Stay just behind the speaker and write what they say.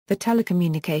The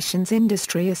Telecommunications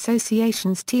Industry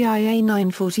Association's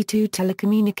TIA-942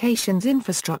 Telecommunications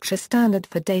Infrastructure Standard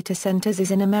for Data Centers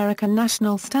is an American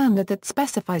national standard that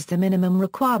specifies the minimum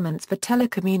requirements for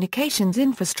telecommunications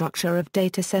infrastructure of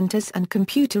data centers and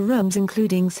computer rooms,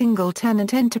 including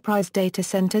single-tenant enterprise data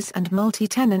centers and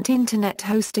multi-tenant Internet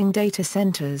hosting data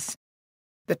centers.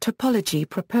 The topology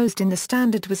proposed in the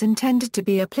standard was intended to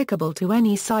be applicable to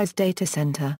any size data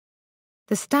center.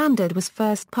 The standard was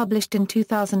first published in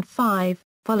 2005,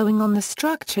 following on the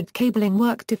structured cabling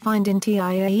work defined in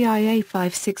TIA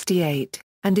 568,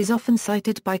 and is often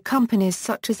cited by companies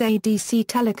such as ADC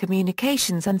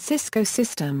Telecommunications and Cisco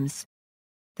Systems.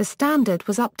 The standard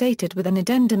was updated with an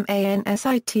addendum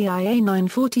ANSI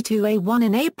TIA-942A1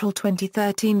 in April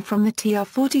 2013 from the TIA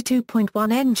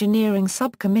 42.1 Engineering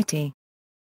Subcommittee.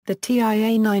 The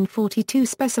TIA-942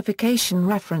 specification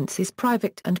references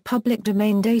private and public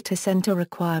domain data center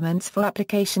requirements for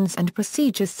applications and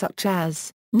procedures such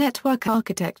as network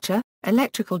architecture,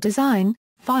 electrical design,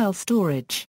 file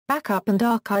storage, backup and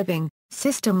archiving,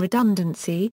 system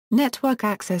redundancy, network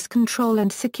access control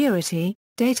and security,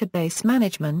 database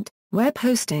management, web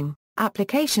hosting,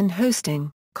 application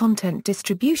hosting, content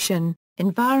distribution,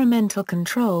 environmental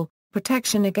control,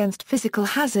 protection against physical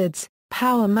hazards,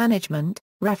 power management.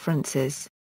 References